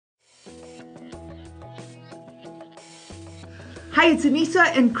Hi, it's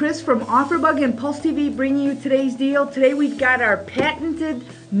Anissa and Chris from OfferBug and Pulse TV bringing you today's deal. Today we've got our patented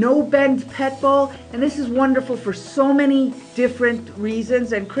no-bend pet bowl, and this is wonderful for so many different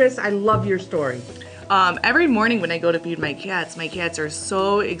reasons. And Chris, I love your story. Every morning when I go to feed my cats are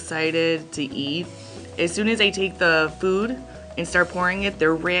so excited to eat. As soon as I take the food and start pouring it,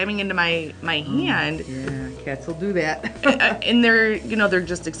 they're ramming into my hand. Yeah, cats will do that. And they're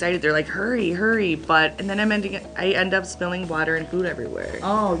just excited. They're like, hurry, hurry. And then I end up spilling water and food everywhere.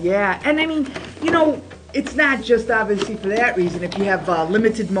 Oh, yeah. And I mean, it's not just obviously for that reason. If you have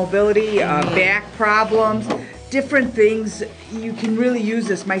limited mobility, back problems, different things, you can really use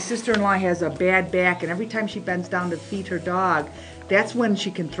this. My sister-in-law has a bad back, and every time she bends down to feed her dog, that's when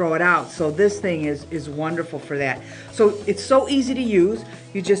she can throw it out. So this thing is wonderful for that. So it's so easy to use.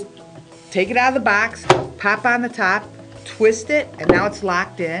 You just take it out of the box, pop on the top, twist it, and now it's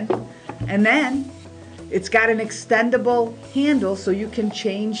locked in. And then it's got an extendable handle so you can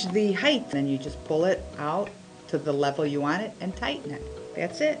change the height. And then you just pull it out to the level you want it and tighten it.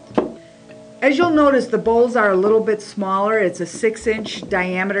 That's it. As you'll notice, the bowls are a little bit smaller. It's a 6-inch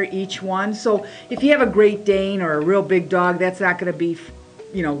diameter each one. So if you have a Great Dane or a real big dog, that's not going to be,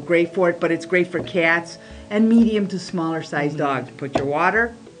 great for it, but it's great for cats and medium to smaller size dogs. Put your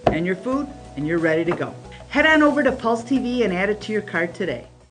water and your food, and you're ready to go. Head on over to Pulse TV and add it to your cart today.